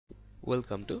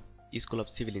Welcome to School of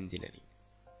Civil Engineering.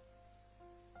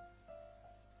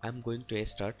 I'm going to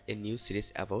start a new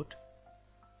series about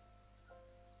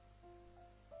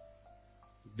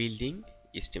building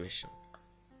estimation,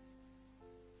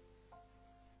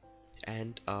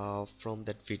 and from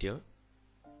that video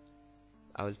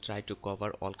I will try to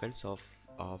cover all kinds of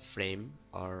frame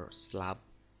or slab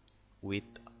with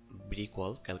brick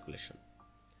wall calculation,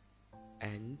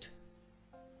 and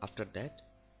after that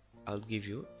I'll give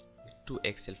you two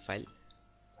Excel file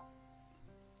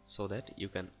so that you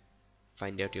can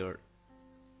find out your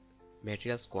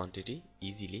materials quantity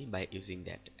easily by using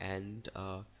that. And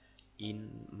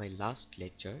in my last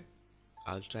lecture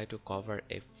I'll try to cover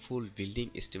a full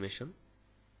building estimation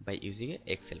by using an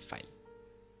Excel file.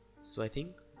 So I think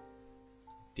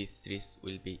this series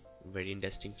will be very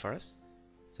interesting for us.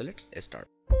 So let's start.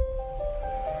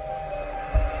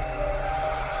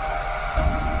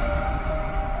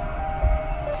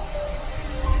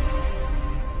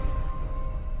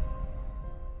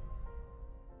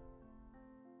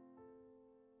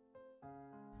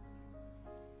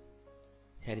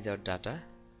 Here is our data,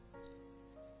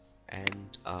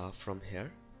 and from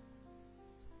here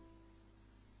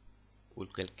we'll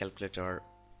calculate our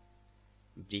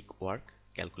brick work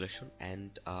calculation.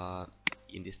 And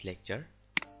in this lecture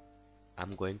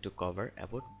I'm going to cover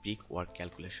about brick work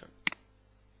calculation.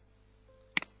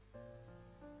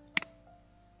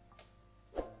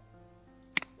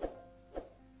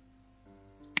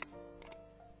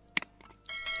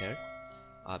 Here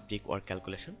brick work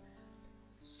calculation.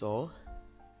 So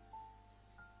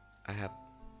I have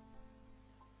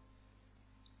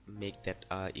make that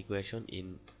equation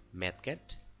in MathCAD,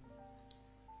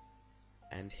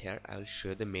 and here I will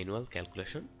show the manual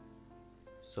calculation.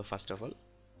 So first of all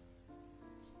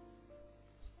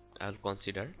I will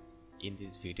consider in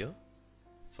this video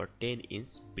for 10-inch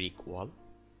brick wall.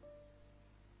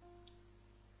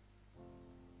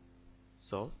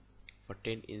 So for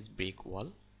 10-inch brick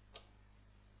wall,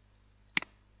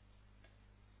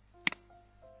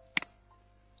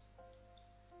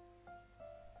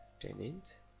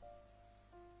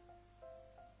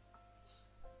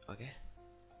 okay.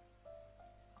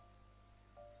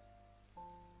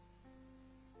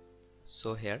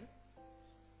 So here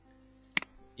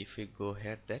if we go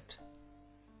here, that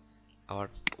our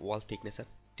wall thickness are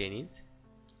 10 inch,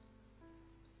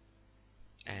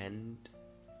 and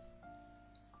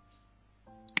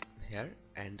here,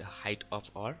 and the height of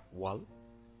our wall,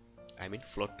 I mean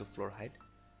floor to floor height,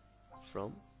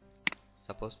 from,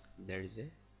 suppose there is a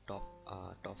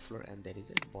top floor and there is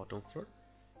a bottom floor,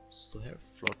 so here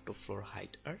floor to floor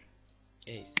height are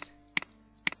S.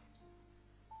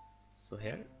 So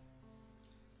here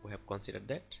we have considered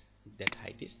that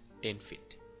height is 10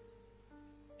 feet,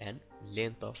 and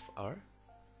length of our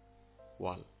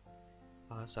wall,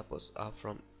 suppose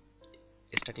from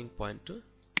starting point to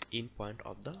end point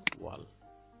of the wall,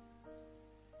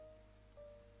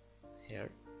 here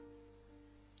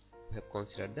we have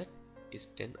considered that is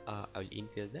 10. I will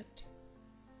increase that.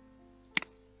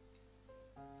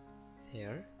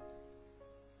 Here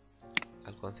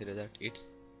I'll consider that it's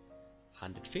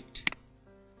 100 feet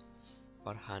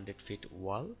or 100 feet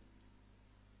wall,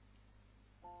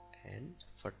 and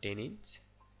for 10-inch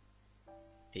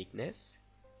thickness,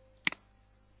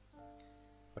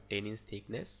 for 10-inch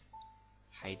thickness,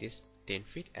 height is 10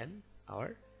 feet and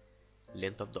our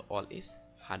length of the wall is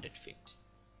 100 feet.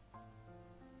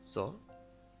 So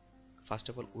first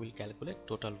of all we will calculate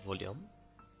total volume,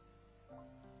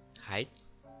 height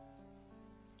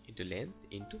into length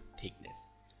into thickness.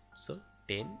 So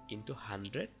 10 into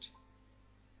 100,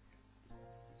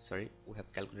 sorry, we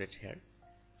have calculated here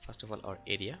first of all our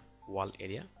area, wall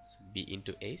area, so B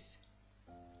into S,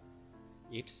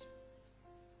 it's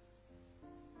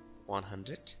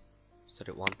 1000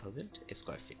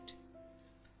 square feet.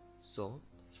 So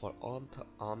for all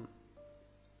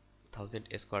 1000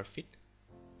 square feet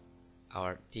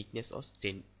our thickness was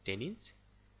 10 inch.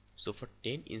 So for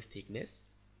 10-inch thickness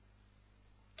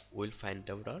we'll find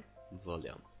out our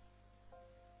volume.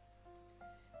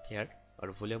 Here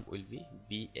our volume will be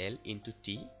BL into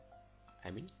T,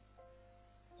 I mean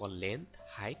for length,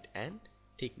 height and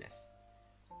thickness.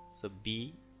 So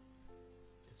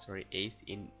S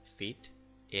in feet,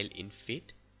 L in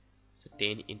feet, so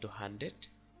 10 into 100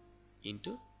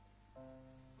 into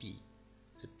T,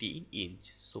 so T in inch.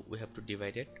 So we have to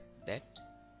divide that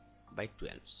by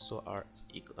 12. So our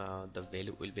the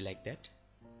value will be like that.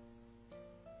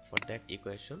 For that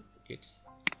equation it's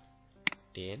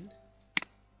 10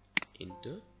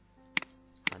 into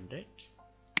 100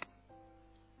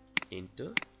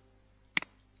 into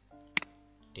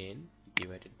 10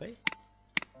 divided by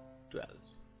 12.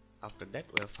 After that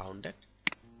we have found that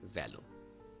value.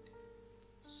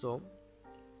 So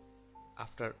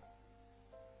after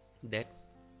that,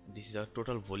 this is our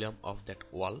total volume of that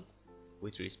wall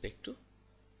with respect to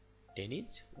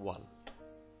 10-inch wall.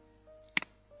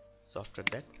 So after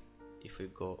that, if we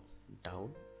go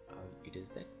down, it is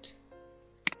that.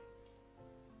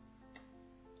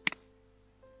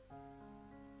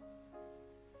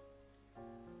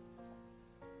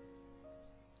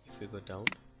 If we go down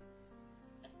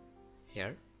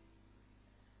here,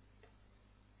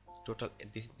 total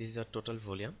this is a total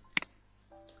volume.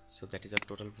 So that is a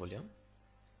total volume,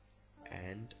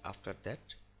 and after that,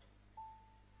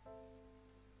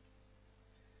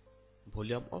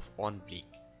 volume of on brick.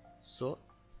 So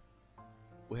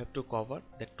we have to cover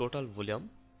the total volume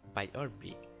by our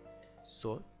brick.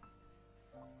 So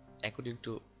according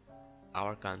to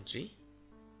our country,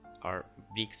 our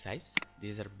brick size,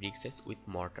 these are brick size with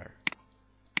mortar.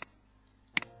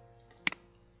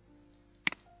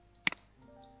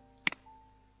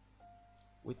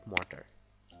 With mortar,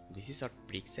 this is our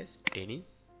brick size 10-inch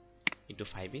into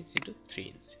 5-inch into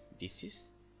 3-inch. This is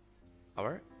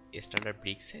our standard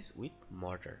brick size with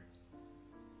mortar.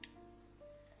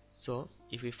 So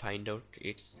if we find out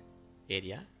its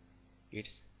area,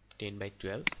 it's 10 by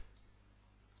 12,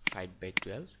 5 by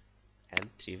 12 and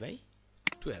 3 by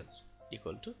 12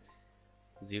 equal to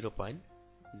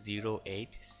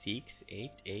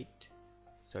 0.08688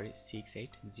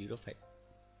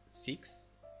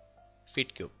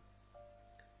 feet cube.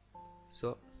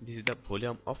 So this is the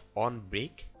volume of on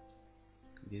brick.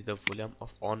 This is the volume of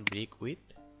on brick with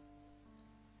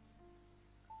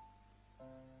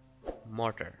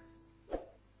mortar.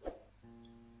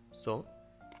 So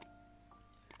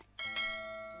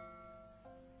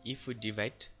if we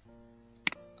divide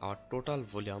our total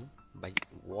volume by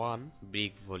one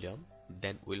brick volume,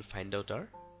 then we'll find out our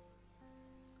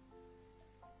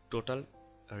total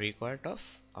required of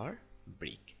our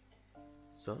brick.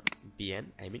 So BN,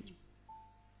 I mean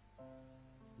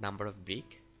number of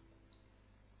brick.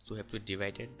 So we have to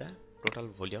divide the total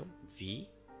volume V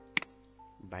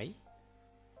by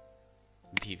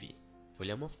VV,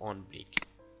 volume of on brick.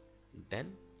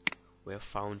 Then we have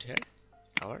found here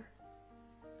our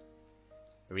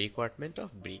requirement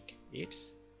of brick.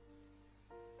 It's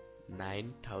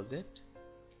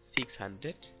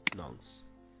 9600 nongs.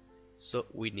 So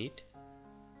we need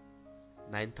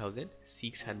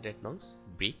 9600 nongs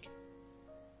brick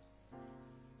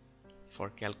for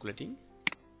calculating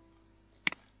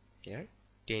here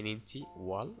 10-inch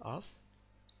wall of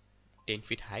 10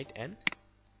 feet height and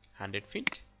 100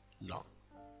 feet long.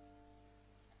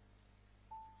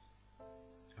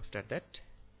 After that,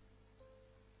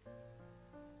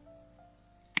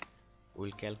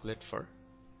 we'll calculate for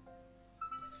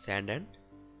sand and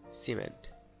cement.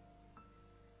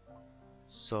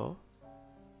 So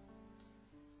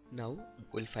now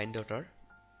we'll find out our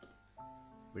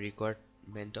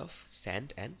requirement of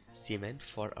sand and cement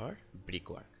for our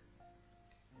brickwork.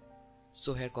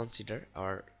 So here consider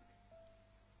our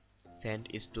cement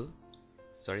is to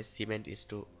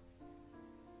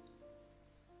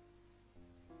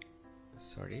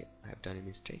I have done a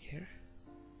mistake here.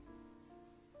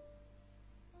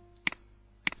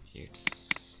 It's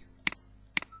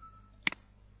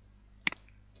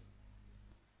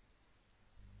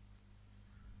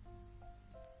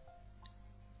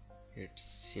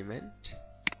cement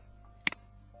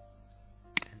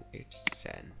and it's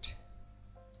sand.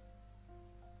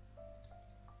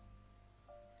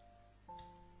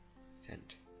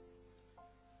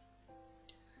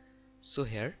 So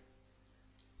here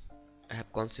I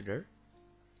have considered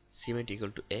cement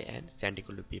equal to A and sand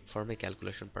equal to B for my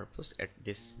calculation purpose at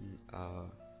this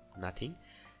nothing.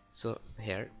 So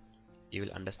here you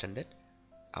will understand that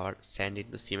our sand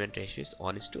into cement ratio is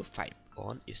 1:5.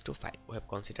 1:5. We have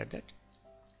considered that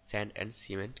sand and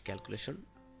cement calculation.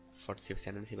 For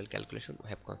sand and cement calculation, we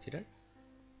have considered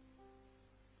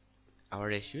our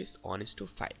ratio is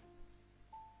 1:5.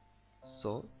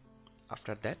 So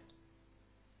after that,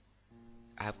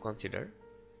 I have considered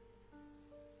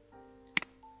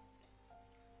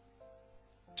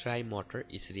dry mortar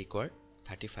is required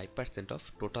 35% of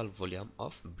total volume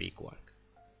of brickwork.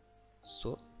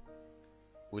 So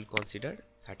we'll consider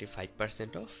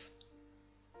 35% of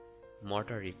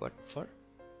mortar required for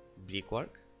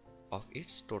brickwork of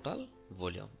its total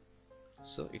volume.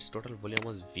 So its total volume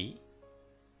was V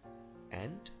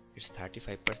and its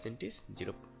 35% is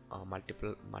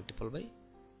multiple by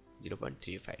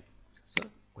 0.35. So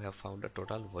we have found a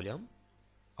total volume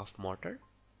of mortar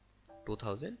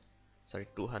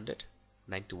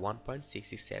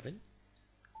 291.667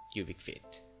 cubic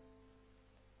feet.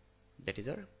 That is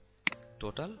our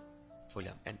total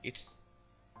volume, and it's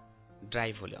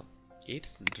dry volume.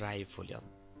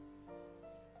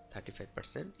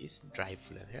 35% is dry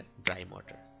volume here, dry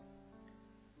mortar.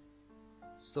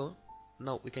 So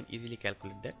now we can easily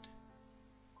calculate that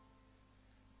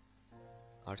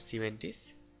our cement is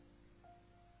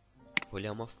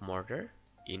volume of mortar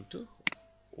into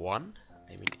 1,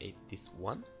 this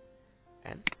 1,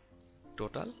 and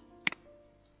total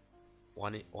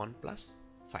 1 plus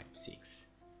 5, 6.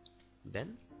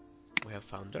 Then we have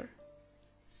found our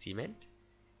cement,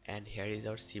 and here is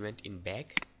our cement in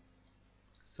bag.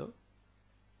 So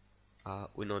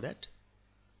we know that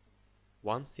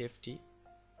 1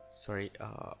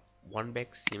 bag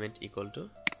cement equal to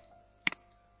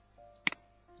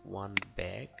 1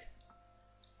 bag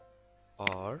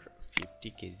or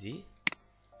 50 kg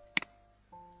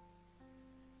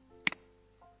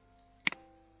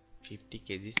 50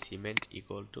 kg cement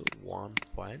equal to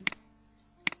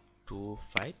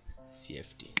 1.25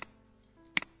 CFT.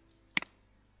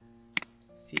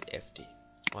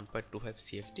 1.25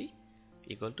 CFT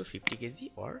equal to 50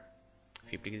 kg or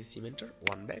 50 kg cement or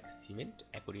 1 bag cement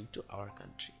according to our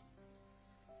country.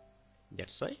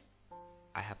 That's why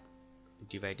I have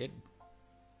divided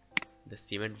the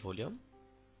cement volume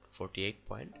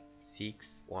 48.61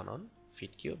 on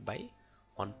feet cube by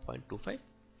 1.25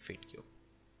 feet cube.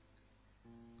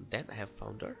 Then I have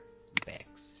found our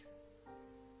bags.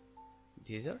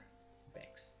 These are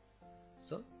bags.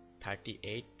 So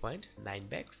 38.9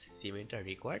 bags cement are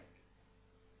required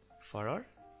for our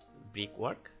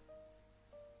brickwork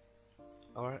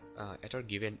or at our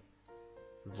given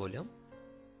volume.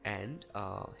 And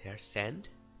here sand,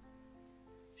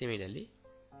 similarly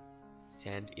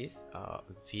sand is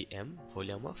VM,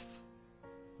 volume of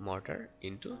mortar,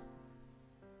 into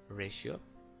ratio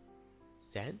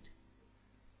sand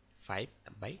 5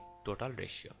 by total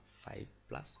ratio 5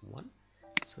 plus 1.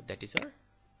 So that is our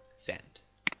sand.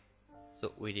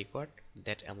 So we record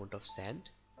that amount of sand,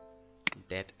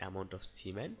 that amount of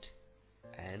cement,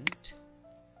 and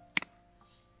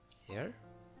here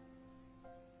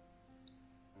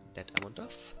that amount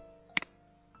of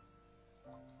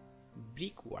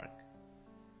brickwork.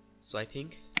 So I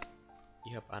think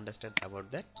you have understand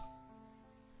about that,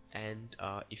 and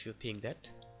if you think that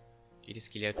it is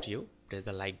clear to you, press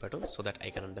the like button so that I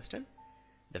can understand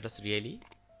that was really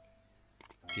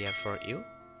clear for you.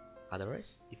 Otherwise,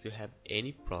 if you have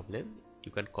any problem,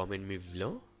 you can comment me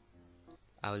below.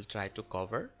 I will try to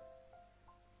cover.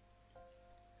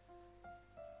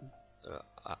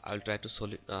 I will try to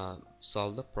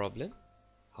solve the problem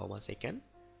how much I can.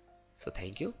 So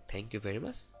thank you very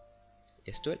much.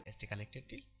 Stay connected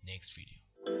till next video.